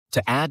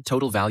To add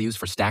total values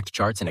for stacked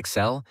charts in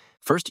Excel,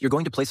 first you're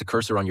going to place a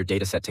cursor on your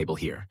dataset table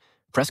here.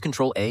 Press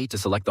Ctrl-A to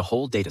select the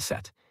whole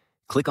dataset.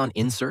 Click on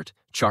Insert,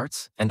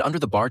 Charts, and under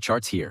the bar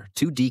charts here,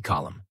 2D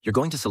column, you're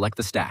going to select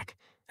the stack.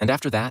 And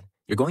after that,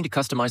 you're going to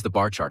customize the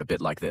bar chart a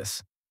bit like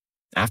this.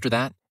 After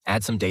that,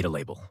 add some data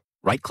label.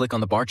 Right-click on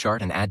the bar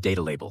chart and add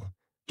data label.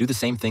 Do the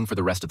same thing for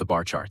the rest of the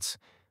bar charts.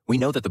 We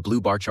know that the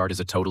blue bar chart is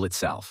a total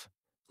itself.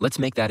 Let's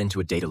make that into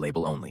a data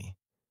label only.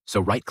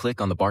 So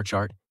right-click on the bar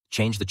chart,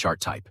 change the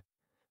chart type.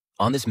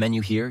 On this menu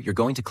here, you're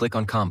going to click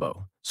on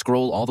Combo.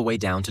 Scroll all the way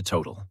down to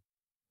Total.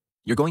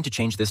 You're going to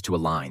change this to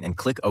a line and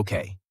click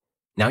OK.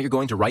 Now you're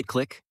going to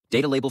right-click,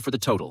 Data Label for the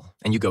total,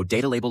 and you go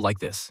Data Label like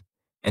this.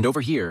 And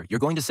over here, you're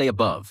going to say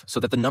Above so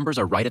that the numbers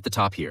are right at the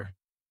top here.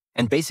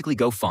 And basically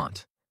go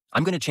Font.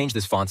 I'm going to change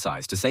this font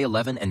size to say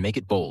 11 and make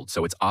it bold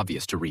so it's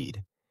obvious to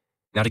read.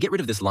 Now to get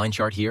rid of this line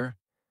chart here,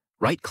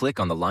 right-click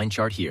on the line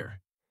chart here.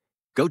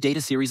 Go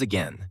Data Series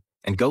again,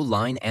 and go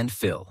Line and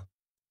Fill.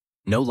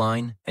 No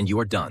line, and you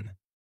are done.